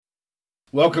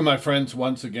Welcome, my friends,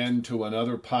 once again to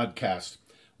another podcast.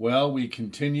 Well, we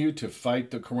continue to fight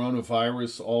the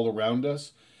coronavirus all around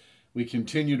us. We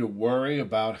continue to worry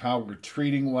about how we're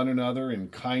treating one another in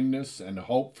kindness and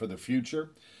hope for the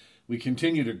future. We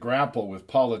continue to grapple with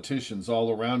politicians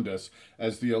all around us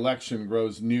as the election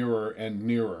grows nearer and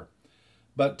nearer.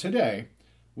 But today,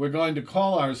 we're going to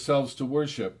call ourselves to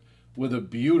worship with a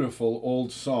beautiful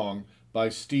old song by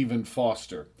Stephen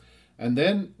Foster. And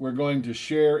then we're going to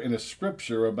share in a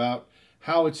scripture about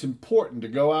how it's important to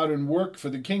go out and work for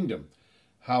the kingdom,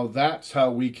 how that's how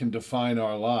we can define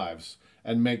our lives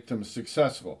and make them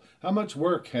successful. How much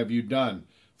work have you done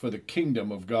for the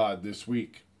kingdom of God this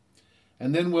week?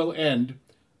 And then we'll end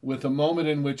with a moment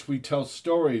in which we tell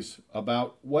stories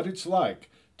about what it's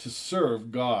like to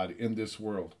serve God in this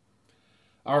world.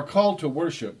 Our call to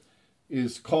worship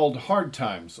is called Hard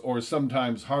Times, or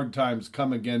sometimes Hard Times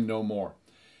Come Again No More.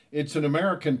 It's an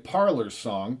American parlor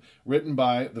song written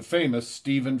by the famous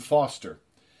Stephen Foster.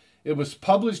 It was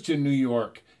published in New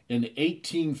York in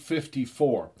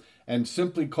 1854 and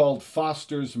simply called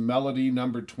Foster's Melody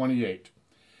Number 28.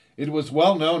 It was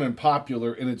well known and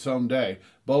popular in its own day,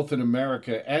 both in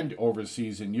America and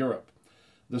overseas in Europe.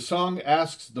 The song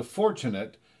asks the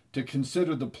fortunate to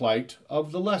consider the plight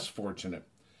of the less fortunate.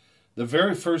 The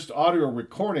very first audio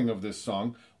recording of this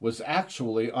song was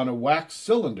actually on a wax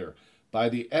cylinder by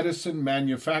the Edison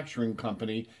Manufacturing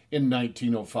Company in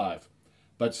 1905.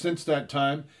 But since that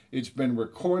time, it's been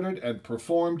recorded and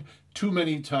performed too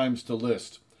many times to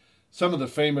list. Some of the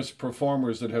famous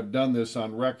performers that have done this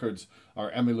on records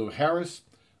are Emmylou Harris,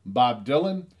 Bob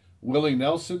Dylan, Willie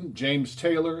Nelson, James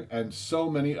Taylor, and so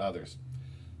many others.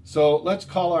 So let's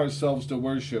call ourselves to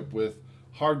worship with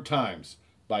Hard Times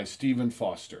by Stephen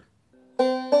Foster.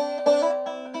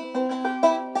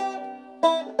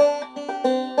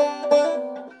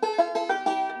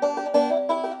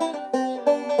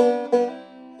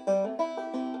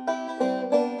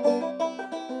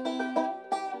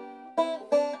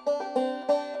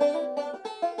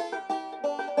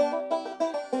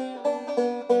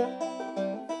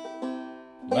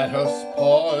 Let us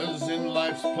pause in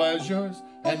life's pleasures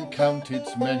and count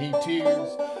its many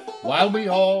tears, while we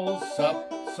all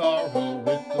sup sorrow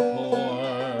with the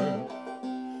poor.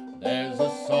 There's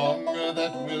a song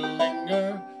that will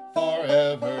linger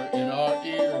forever in our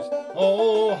ears.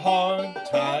 Oh, hard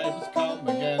times come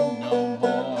again no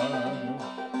more.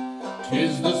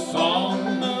 'Tis the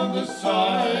song, the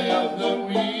sigh of the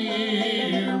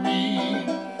weary.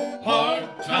 Hard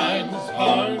times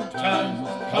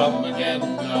come again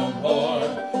no more.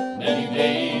 Many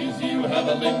days you have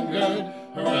lingered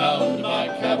around my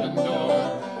cabin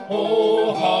door.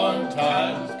 Oh, hard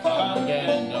times come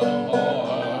again no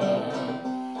more.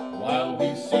 While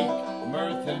we seek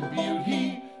mirth and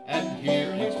beauty and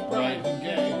hear its bright and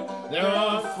gay, there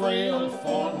are frail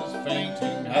forms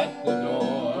fainting at the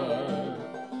door.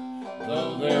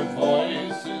 Though their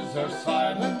voices are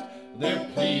silent, their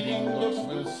pleading looks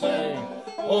will say,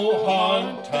 oh,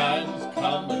 hard times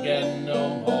come again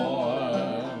no more.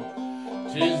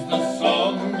 'Tis the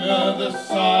song, the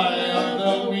sigh of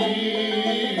the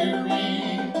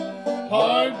weary.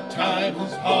 Hard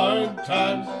times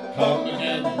come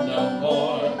again no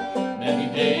more. Many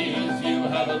days you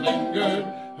have lingered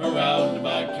around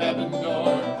my cabin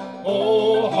door.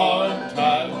 Oh, hard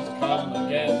times come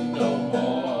again no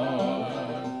more.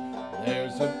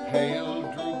 There's a pale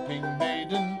drooping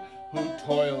maiden who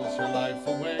toils her life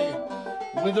away,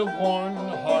 with a worn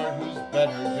heart whose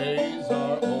better days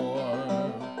are o'er.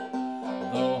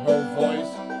 Though her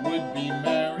voice would be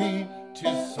merry,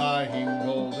 'tis sighing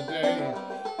all the day.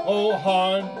 Oh,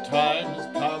 hard times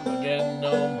come again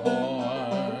no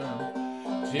more.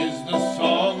 'Tis the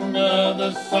song,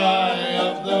 the sigh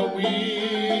of the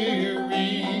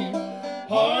weary.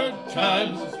 Hard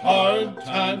times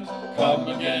come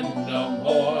again no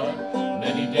more.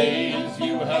 Many days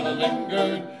you have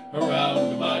lingered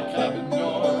around my cabin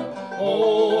door.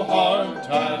 Oh, hard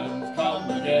times come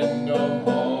again no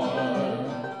more.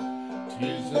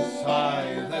 'Tis a sigh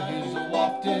that is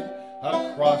wafted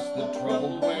across the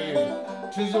troubled wave.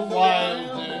 'Tis a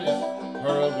wildness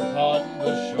hurled upon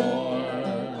the shore.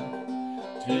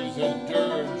 'Tis a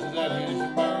dirge that is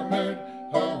murmured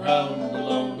around the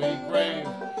lonely grave.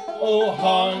 Oh,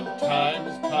 hard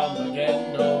times come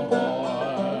again no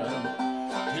more.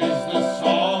 'Tis the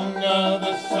song,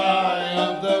 the sigh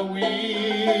of the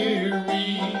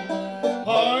weary.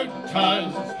 Hard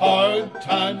times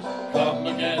come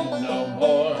again no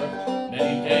more.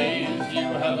 Many days you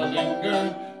have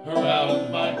lingered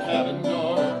around my cabin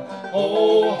door.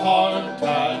 Oh, hard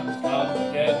times come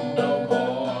again no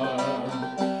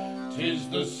more. 'Tis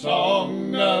the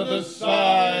song, the sigh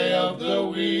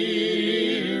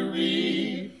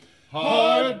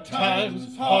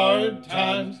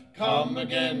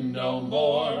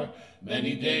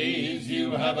days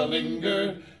you have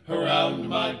lingered around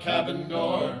my cabin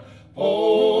door.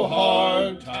 Oh,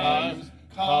 hard times,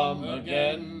 come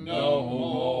again no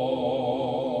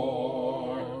more.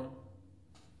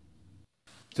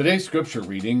 Today's scripture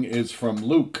reading is from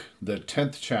Luke, the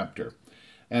 10th chapter,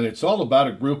 and it's all about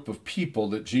a group of people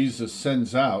that Jesus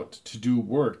sends out to do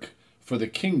work for the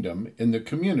kingdom in the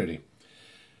community.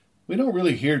 We don't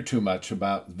really hear too much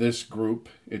about this group.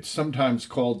 It's sometimes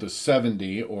called the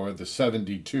 70 or the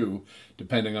 72,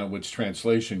 depending on which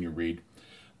translation you read.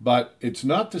 But it's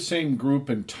not the same group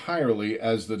entirely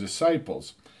as the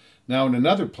disciples. Now, in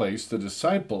another place, the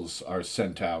disciples are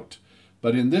sent out.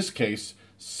 But in this case,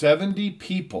 70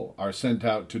 people are sent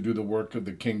out to do the work of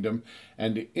the kingdom.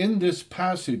 And in this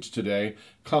passage today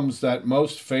comes that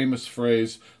most famous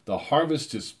phrase, "The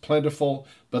harvest is plentiful,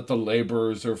 but the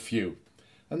laborers are few."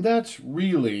 And that's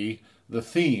really the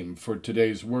theme for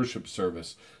today's worship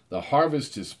service. The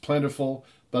harvest is plentiful,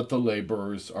 but the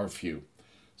laborers are few.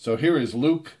 So here is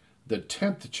Luke, the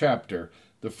 10th chapter,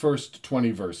 the first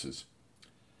 20 verses.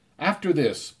 After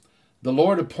this, the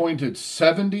Lord appointed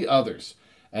 70 others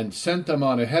and sent them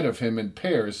on ahead of him in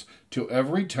pairs to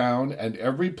every town and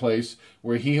every place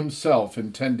where he himself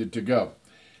intended to go.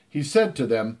 He said to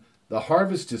them, "The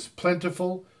harvest is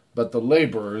plentiful, but the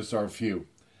laborers are few.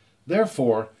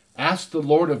 Therefore, ask the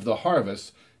Lord of the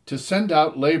harvest to send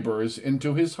out laborers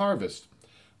into his harvest.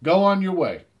 Go on your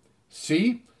way.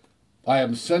 See, I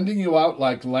am sending you out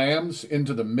like lambs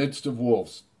into the midst of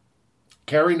wolves.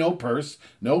 Carry no purse,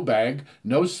 no bag,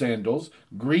 no sandals.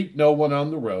 Greet no one on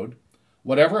the road.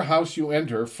 Whatever house you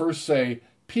enter, first say,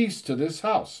 'Peace to this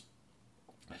house.'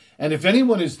 And if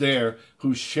anyone is there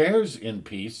who shares in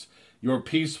peace, your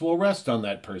peace will rest on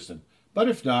that person. But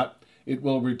if not, it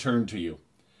will return to you.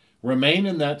 Remain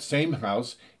in that same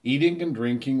house, eating and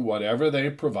drinking whatever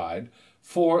they provide,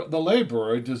 for the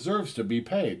laborer deserves to be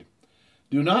paid.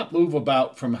 Do not move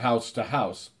about from house to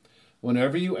house.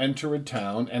 Whenever you enter a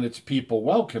town and its people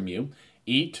welcome you,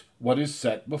 eat what is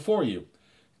set before you.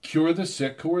 Cure the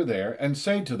sick who are there, and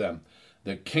say to them,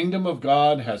 'The kingdom of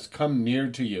God has come near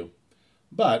to you.'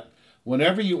 But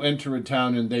whenever you enter a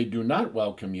town and they do not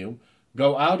welcome you,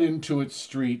 go out into its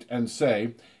street and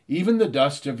say, 'Even the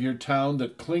dust of your town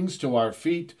that clings to our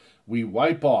feet, we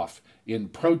wipe off in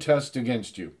protest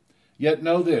against you. Yet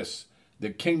know this, the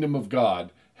kingdom of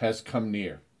God has come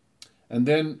near.'" And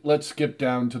then let's skip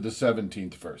down to the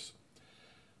 17th verse.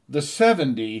 The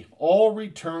 70 all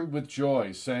returned with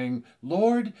joy, saying,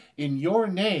 "Lord, in your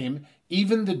name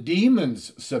even the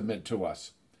demons submit to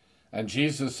us." And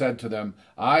Jesus said to them,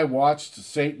 "I watched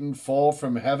Satan fall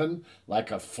from heaven like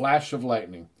a flash of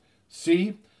lightning.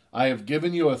 See, I have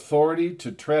given you authority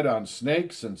to tread on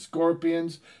snakes and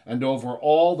scorpions and over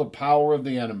all the power of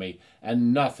the enemy,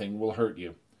 and nothing will hurt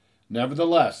you.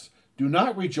 Nevertheless, do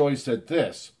not rejoice at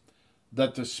this,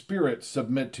 that the spirits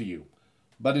submit to you,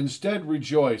 but instead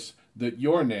rejoice that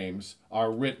your names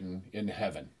are written in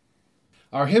heaven."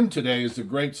 Our hymn today is a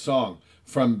great song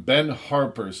from Ben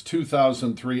Harper's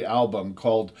 2003 album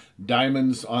called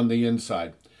 "Diamonds on the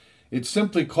Inside." It's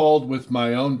simply called "With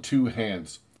My Own Two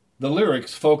Hands." The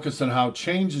lyrics focus on how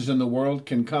changes in the world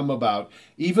can come about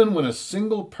even when a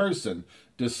single person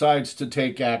decides to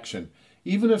take action.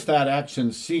 Even if that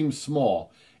action seems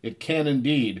small, it can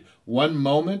indeed, one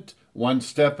moment, one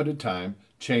step at a time,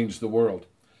 change the world.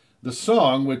 The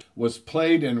song, which was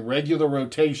played in regular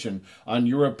rotation on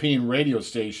European radio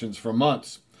stations for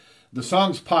months. The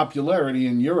song's popularity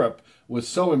in Europe was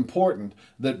so important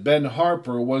that Ben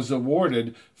Harper was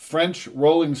awarded French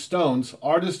Rolling Stone's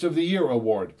Artist of the Year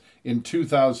Award in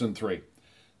 2003.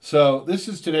 So this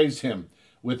is today's hymn,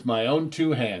 "With My Own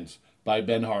Two Hands" by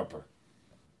Ben Harper.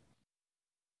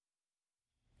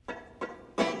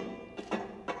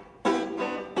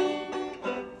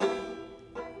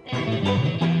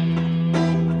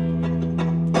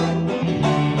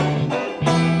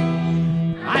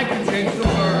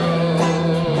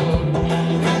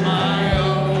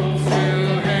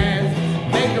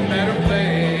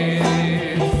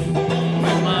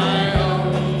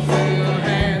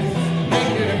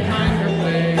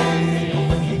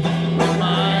 With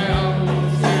my own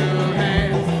two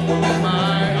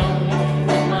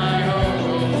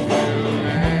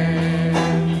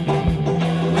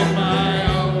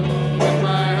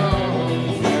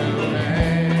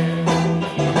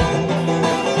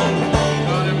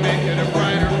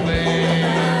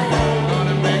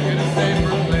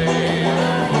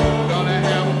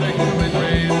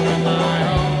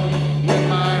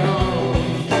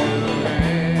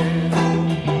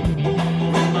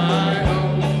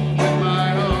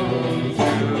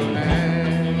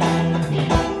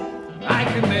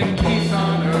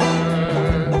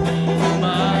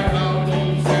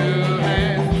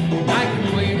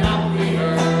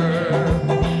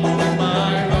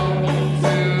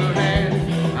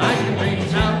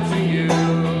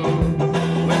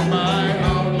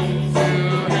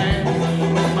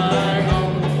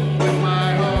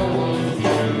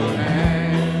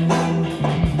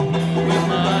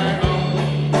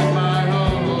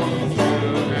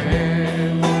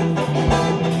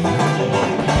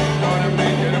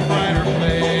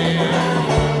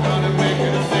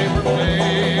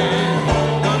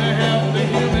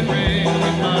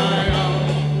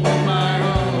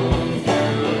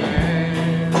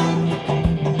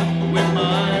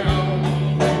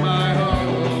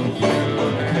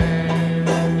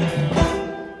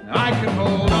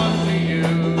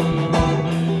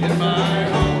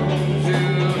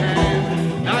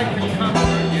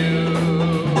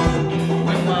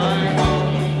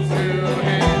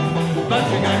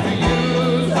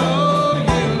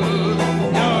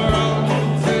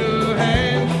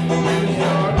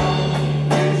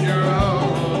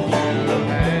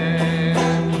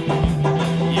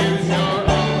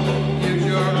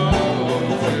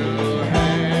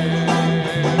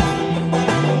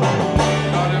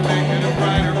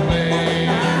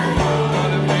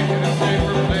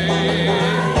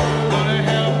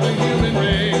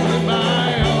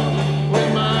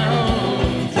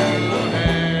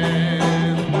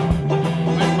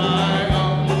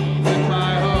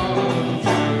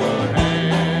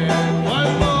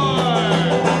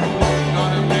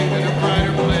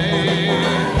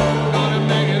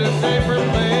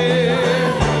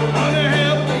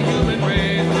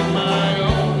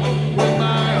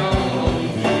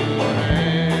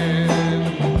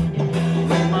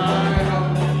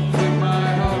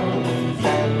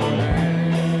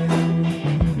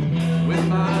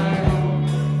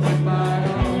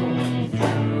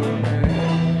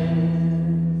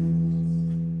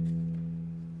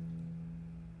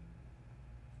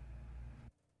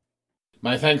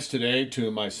My thanks today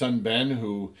to my son Ben,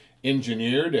 who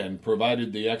engineered and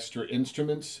provided the extra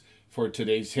instruments for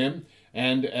today's hymn,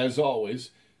 and as always,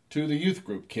 to the youth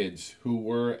group kids who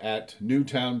were at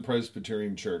Newtown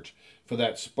Presbyterian Church for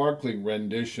that sparkling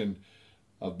rendition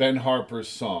of Ben Harper's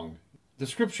song. The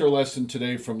scripture lesson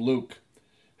today from Luke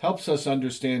helps us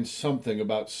understand something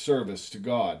about service to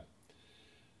God.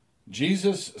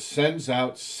 Jesus sends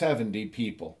out 70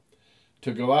 people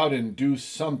to go out and do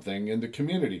something in the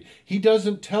community. He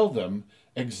doesn't tell them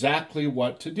exactly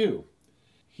what to do.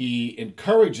 He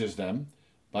encourages them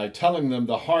by telling them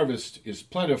the harvest is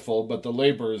plentiful, but the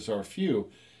laborers are few,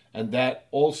 and that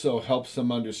also helps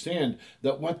them understand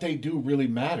that what they do really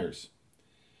matters.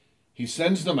 He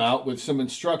sends them out with some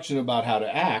instruction about how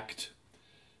to act,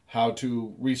 how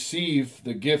to receive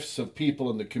the gifts of people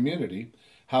in the community,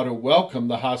 how to welcome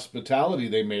the hospitality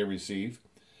they may receive,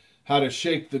 how to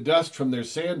shake the dust from their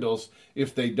sandals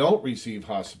if they don't receive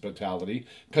hospitality,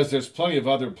 because there's plenty of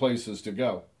other places to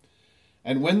go.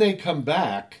 And when they come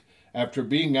back, after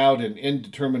being out an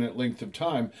indeterminate length of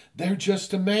time, they're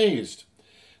just amazed.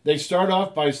 They start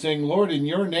off by saying, Lord, in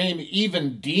your name,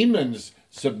 even demons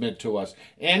submit to us.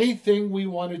 Anything we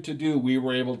wanted to do, we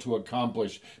were able to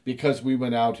accomplish because we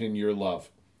went out in your love.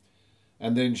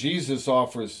 And then Jesus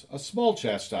offers a small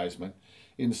chastisement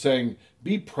in saying,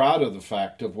 be proud of the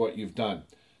fact of what you've done,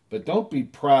 but don't be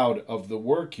proud of the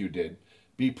work you did.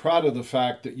 Be proud of the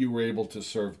fact that you were able to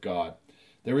serve God.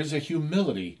 There is a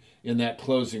humility in that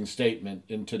closing statement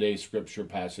in today's scripture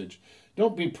passage.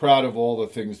 Don't be proud of all the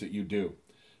things that you do,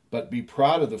 but be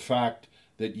proud of the fact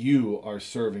that you are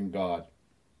serving God.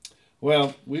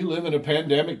 Well, we live in a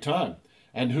pandemic time,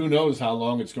 and who knows how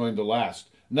long it's going to last.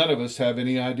 None of us have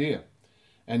any idea.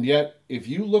 And yet, if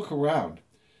you look around,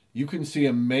 you can see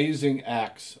amazing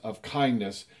acts of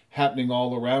kindness happening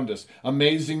all around us,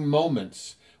 amazing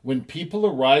moments when people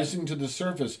are rising to the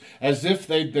surface as if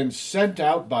they'd been sent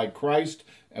out by Christ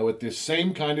with this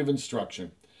same kind of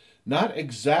instruction. Not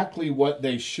exactly what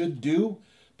they should do,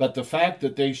 but the fact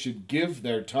that they should give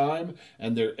their time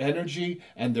and their energy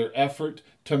and their effort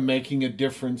to making a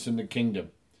difference in the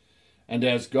kingdom. And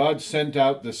as God sent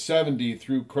out the 70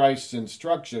 through Christ's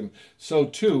instruction, so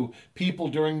too people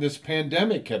during this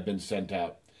pandemic have been sent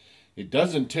out. It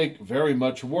doesn't take very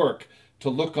much work to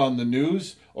look on the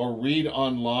news or read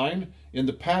online. In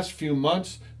the past few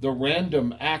months, the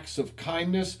random acts of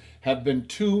kindness have been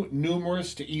too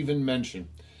numerous to even mention.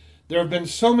 There have been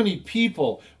so many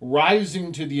people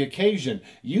rising to the occasion.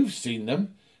 You've seen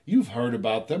them. You've heard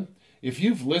about them. If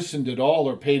you've listened at all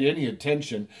or paid any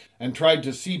attention and tried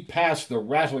to see past the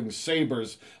rattling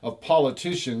sabers of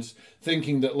politicians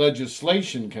thinking that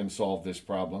legislation can solve this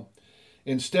problem,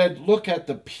 instead look at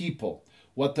the people,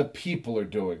 what the people are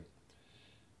doing.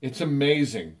 It's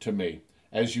amazing to me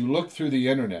as you look through the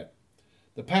internet.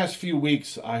 The past few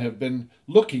weeks I have been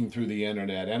looking through the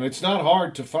internet, and it's not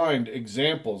hard to find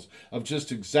examples of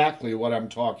just exactly what I'm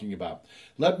talking about.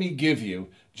 Let me give you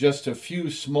just a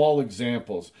few small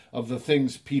examples of the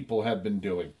things people have been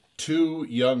doing. 2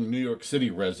 young New York City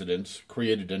residents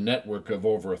created a network of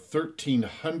over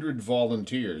 1,300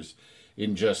 volunteers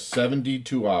in just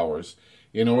 72 hours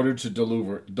in order to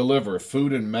deliver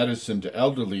food and medicine to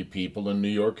elderly people in New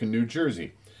York and New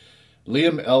Jersey.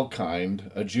 Liam Elkind,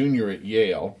 a junior at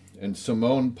Yale, and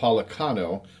Simone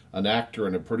Policano, an actor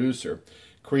and a producer,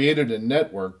 created a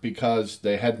network because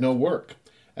they had no work,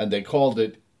 and they called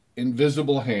it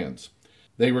Invisible Hands.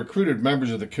 They recruited members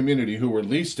of the community who were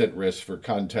least at risk for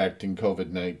contacting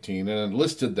COVID-19 and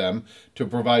enlisted them to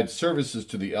provide services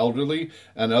to the elderly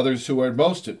and others who are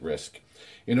most at risk.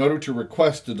 In order to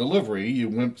request a delivery,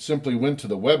 you simply went to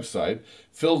the website,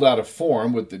 filled out a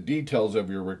form with the details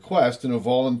of your request, and a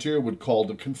volunteer would call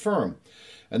to confirm.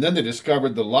 And then they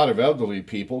discovered that a lot of elderly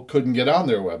people couldn't get on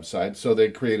their website, so they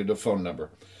created a phone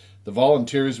number. The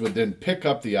volunteers would then pick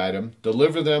up the item,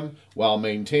 deliver them while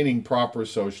maintaining proper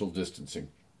social distancing.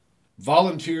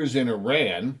 Volunteers in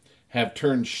Iran have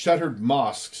turned shuttered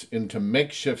mosques into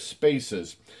makeshift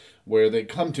spaces where they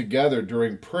come together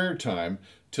during prayer time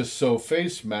to sew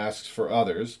face masks for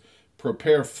others,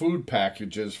 prepare food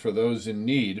packages for those in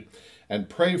need, and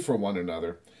pray for one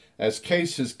another. As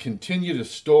cases continue to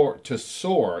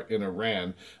soar in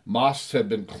Iran, mosques have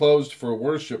been closed for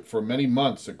worship for many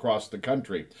months across the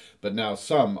country, but now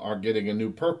some are getting a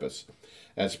new purpose.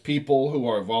 As people who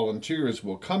are volunteers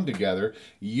will come together,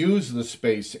 use the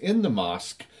space in the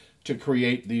mosque to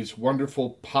create these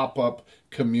wonderful pop-up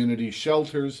community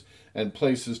shelters and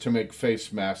places to make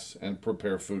face masks and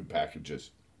prepare food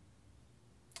packages.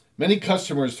 Many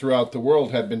customers throughout the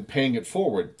world have been paying it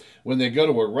forward. When they go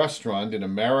to a restaurant in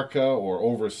America or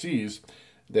overseas,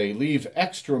 They leave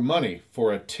extra money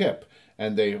for a tip,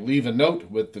 and they leave a note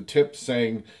with the tip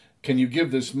saying, "Can you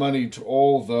give this money to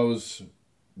all those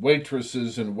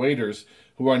waitresses and waiters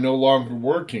who are no longer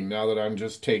working now that I'm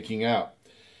just taking out?"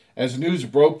 As news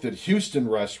broke that Houston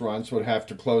restaurants would have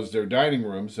to close their dining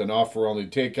rooms and offer only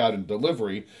takeout and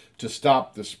delivery to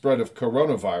stop the spread of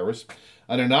coronavirus,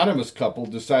 an anonymous couple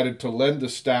decided to lend the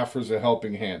staffers a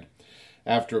helping hand.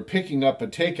 After picking up a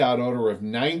takeout order of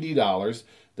 $90,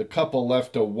 the couple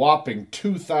left a whopping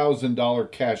 $2,000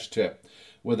 cash tip,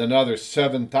 with another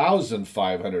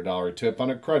 $7,500 tip on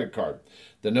a credit card.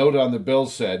 The note on the bill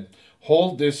said,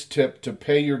 "Hold this tip to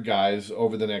pay your guys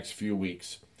over the next few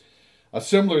weeks." A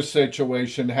similar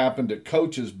situation happened at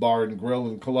Coach's Bar and Grill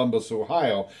in Columbus,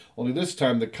 Ohio, only this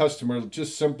time the customer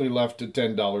just simply left a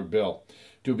 $10 bill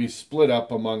to be split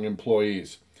up among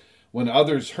employees. When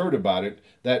others heard about it,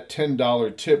 that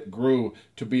 $10 tip grew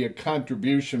to be a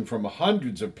contribution from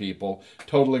hundreds of people,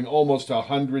 totaling almost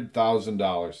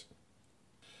 $100,000.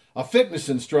 A fitness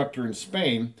instructor in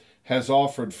Spain has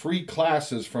offered free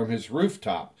classes from his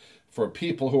rooftop for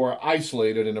people who are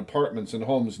isolated in apartments and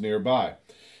homes nearby.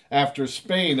 After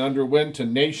Spain underwent a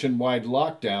nationwide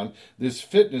lockdown, this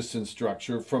fitness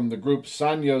instructor from the group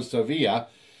Sanyo Sevilla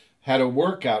had a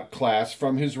workout class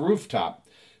from his rooftop.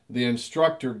 The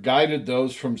instructor guided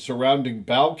those from surrounding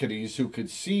balconies who could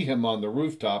see him on the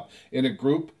rooftop in a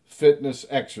group fitness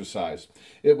exercise.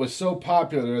 It was so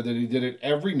popular that he did it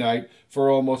every night for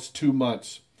almost 2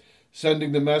 months,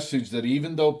 sending the message that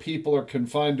even though people are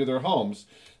confined to their homes,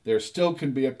 there still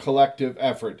can be a collective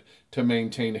effort to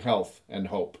maintain health and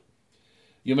hope.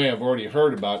 You may have already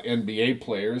heard about NBA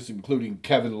players, including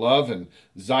Kevin Love and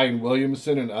Zion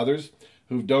Williamson and others,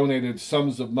 who've donated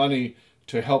sums of money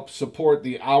to help support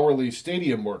the hourly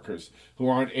stadium workers who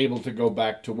aren't able to go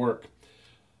back to work.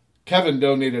 Kevin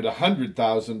donated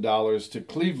 $100,000 to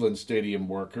Cleveland stadium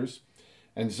workers,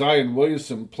 and Zion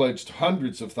Williamson pledged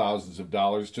hundreds of thousands of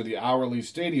dollars to the hourly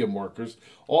stadium workers,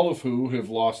 all of who have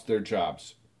lost their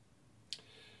jobs.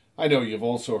 I know you've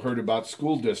also heard about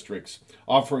school districts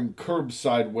offering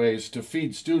curbside ways to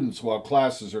feed students while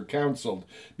classes are canceled,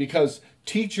 because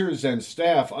teachers and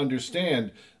staff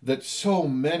understand that so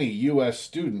many U.S.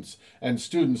 students and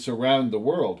students around the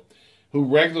world who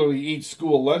regularly eat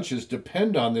school lunches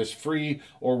depend on this free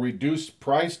or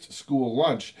reduced-priced school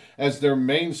lunch as their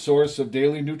main source of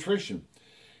daily nutrition.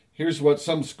 Here's what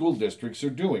some school districts are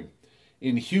doing.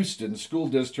 In Houston, school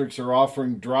districts are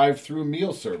offering drive-through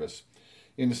meal service.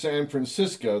 In San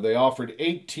Francisco, they offered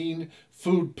 18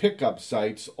 food pickup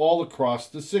sites all across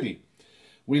the city.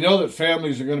 "We know that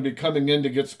families are going to be coming in to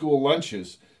get school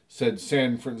lunches," said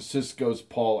San Francisco's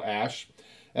Paul Ash.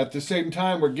 "At the same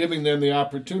time, we're giving them the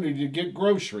opportunity to get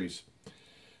groceries."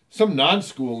 Some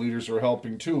non-school leaders are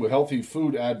helping too. Healthy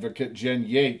food advocate Jen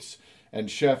Yates and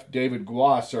chef David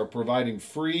Guas are providing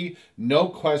free,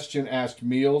 no-question-asked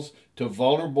meals to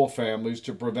vulnerable families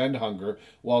to prevent hunger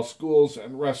while schools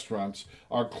and restaurants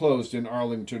are closed in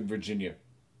Arlington, Virginia.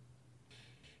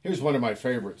 Here's one of my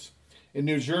favorites. In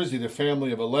New Jersey, the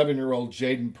family of 11-year-old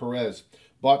Jaden Perez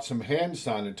bought some hand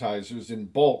sanitizers in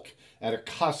bulk at a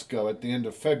Costco at the end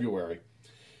of February.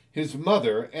 His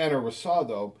mother, Anna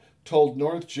Rosado, told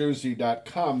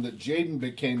NorthJersey.com that Jaden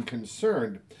became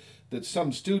concerned that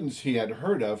some students he had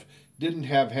heard of didn't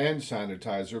have hand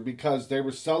sanitizer because they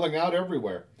were selling out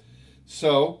everywhere.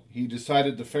 So he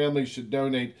decided the family should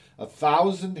donate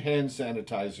 1,000 hand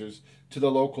sanitizers to the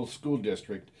local school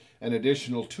district, an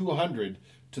additional 200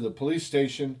 to the police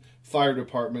station, fire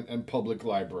department, and public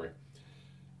library.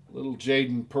 Little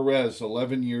Jaden Perez,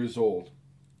 11 years old.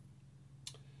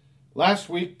 Last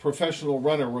week, professional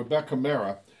runner Rebecca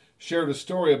Mara shared a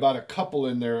story about a couple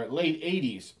in their late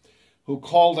 80s who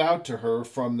called out to her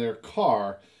from their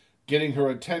car, getting her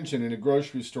attention in a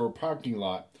grocery store parking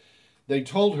lot. They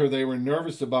told her they were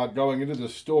nervous about going into the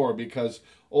store because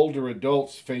older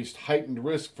adults faced heightened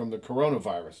risk from the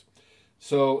coronavirus.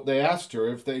 So they asked her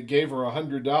if they gave her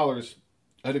 $100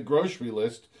 at a grocery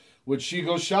list, would she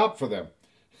go shop for them?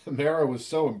 Mara was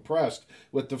so impressed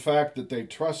with the fact that they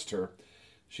trust her.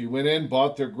 She went in,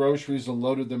 bought their groceries, and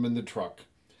loaded them in the truck.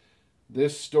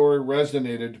 This story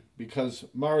resonated because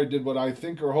Mara did what I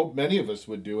think or hope many of us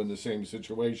would do in the same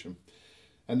situation.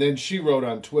 And then she wrote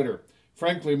on Twitter,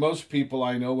 "Frankly, most people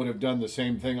I know would have done the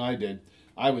same thing I did.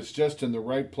 I was just in the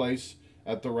right place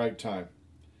at the right time."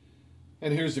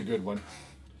 And here's a good one.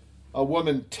 A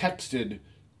woman texted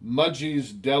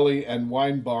Mudgie's Deli and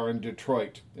Wine Bar in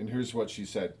Detroit, and here's what she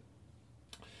said.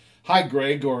 "Hi,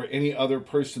 Greg, or any other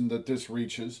person that this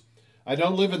reaches. I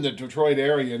don't live in the Detroit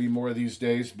area anymore these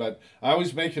days, but I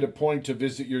always make it a point to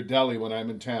visit your deli when I'm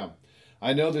in town.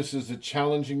 I know this is a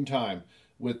challenging time,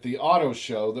 with the auto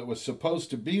show that was supposed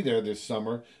to be there this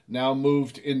summer now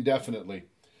moved indefinitely.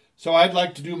 So I'd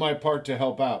like to do my part to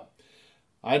help out.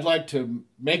 I'd like to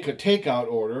make a takeout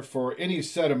order for any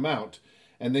set amount,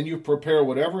 and then you prepare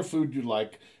whatever food you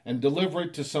like and deliver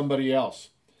it to somebody else.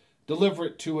 Deliver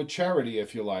it to a charity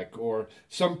if you like, or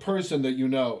some person that you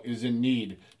know is in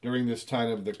need during this time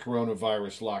of the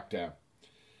coronavirus lockdown.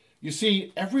 You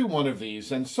see, every one of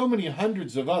these, and so many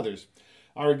hundreds of others,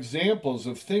 are examples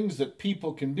of things that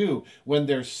people can do when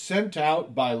they're sent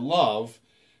out by love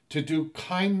to do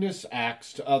kindness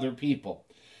acts to other people.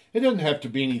 It doesn't have to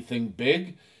be anything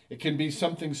big. It can be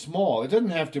something small. It doesn't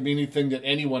have to be anything that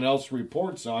anyone else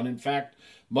reports on. In fact,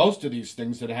 most of these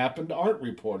things that happened aren't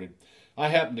reported. I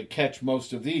happen to catch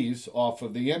most of these off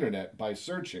of the internet by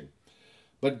searching.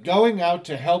 But going out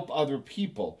to help other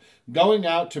people, going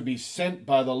out to be sent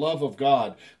by the love of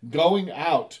God, going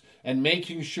out and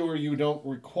making sure you don't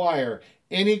require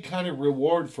any kind of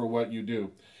reward for what you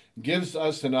do, gives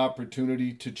us an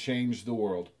opportunity to change the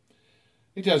world.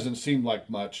 It doesn't seem like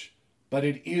much, but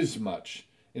it is much.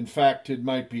 In fact, it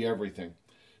might be everything.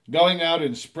 Going out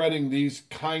and spreading these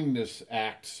kindness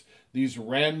acts, these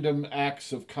random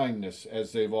acts of kindness,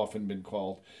 as they've often been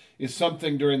called, is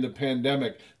something during the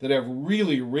pandemic that have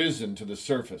really risen to the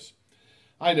surface.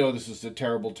 I know this is a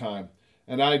terrible time,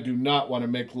 and I do not want to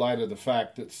make light of the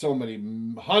fact that so many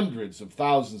hundreds of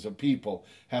thousands of people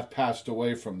have passed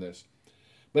away from this.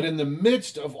 But in the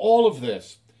midst of all of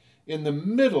this, in the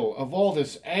middle of all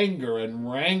this anger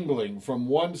and wrangling from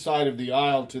one side of the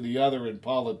aisle to the other in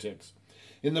politics,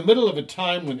 in the middle of a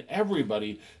time when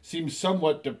everybody seems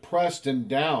somewhat depressed and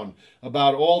down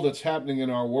about all that's happening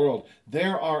in our world,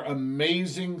 there are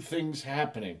amazing things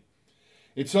happening.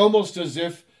 It's almost as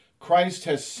if Christ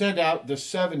has sent out the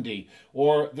 70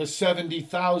 or the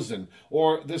 70,000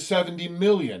 or the 70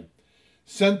 million,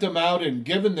 sent them out and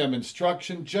given them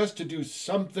instruction just to do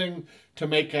something to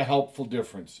make a helpful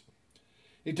difference.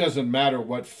 It doesn't matter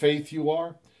what faith you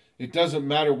are. It doesn't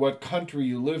matter what country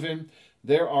you live in.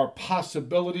 There are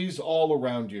possibilities all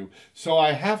around you. So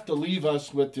I have to leave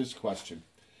us with this question.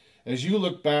 As you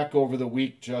look back over the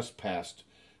week just past,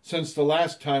 since the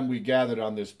last time we gathered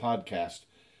on this podcast,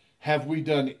 have we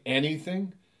done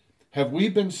anything? Have we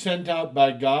been sent out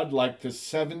by God like the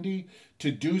 70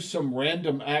 to do some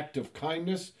random act of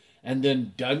kindness and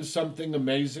then done something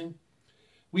amazing?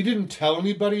 We didn't tell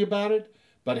anybody about it,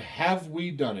 but have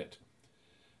we done it?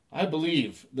 I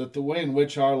believe that the way in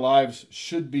which our lives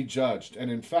should be judged,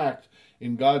 and in fact,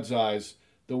 in God's eyes,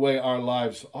 the way our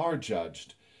lives are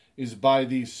judged, is by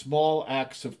these small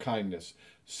acts of kindness.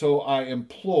 So I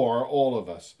implore all of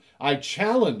us, I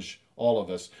challenge all of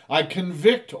us, I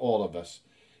convict all of us,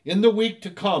 in the week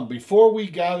to come, before we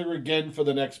gather again for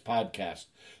the next podcast,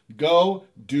 go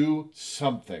do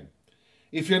something.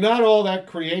 If you're not all that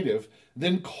creative,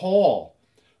 then call.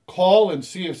 Call and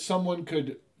see if someone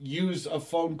could use a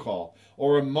phone call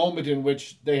or a moment in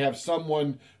which they have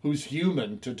someone who's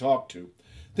human to talk to.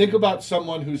 Think about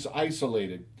someone who's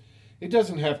isolated. It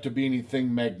doesn't have to be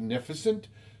anything magnificent.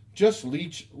 Just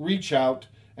reach out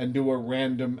and do a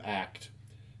random act.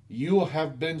 You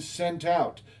have been sent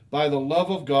out by the love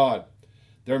of God.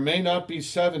 There may not be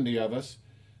 70 of us.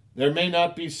 There may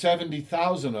not be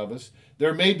 70,000 of us.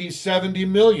 There may be 70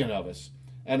 million of us.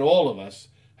 And all of us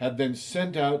have been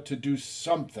sent out to do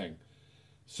something.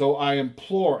 So I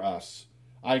implore us,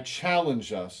 I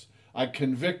challenge us, I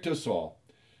convict us all.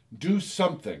 Do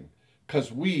something,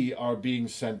 because we are being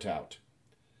sent out.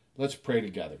 Let's pray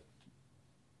together.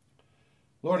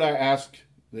 Lord, I ask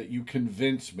that you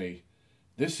convince me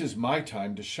this is my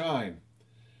time to shine.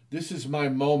 This is my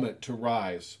moment to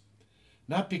rise.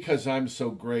 Not because I'm so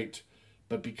great,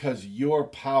 but because your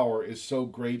power is so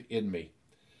great in me.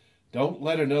 Don't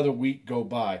let another week go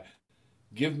by.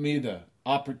 Give me the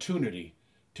opportunity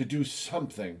to do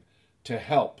something to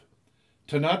help,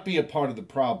 to not be a part of the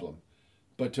problem,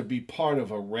 but to be part of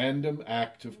a random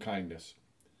act of kindness.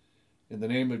 In the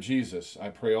name of Jesus, I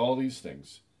pray all these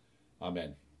things.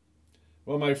 Amen.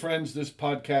 Well, my friends, this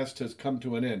podcast has come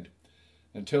to an end.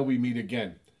 Until we meet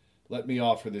again, let me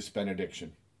offer this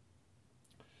benediction.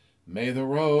 May the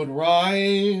road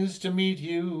rise to meet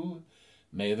you.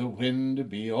 May the wind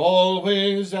be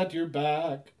always at your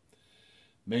back.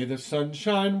 May the sun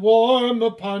shine warm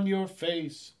upon your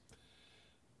face.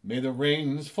 May the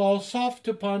rains fall soft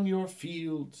upon your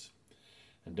fields.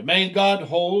 And may God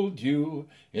hold you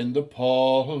in the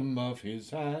palm of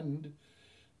his hand.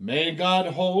 May God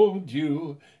hold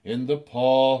you in the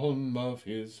palm of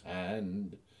his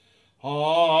hand.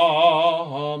 Amen.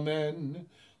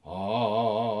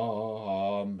 Amen.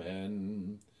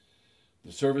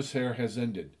 The service here has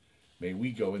ended. May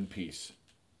we go in peace.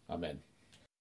 Amen.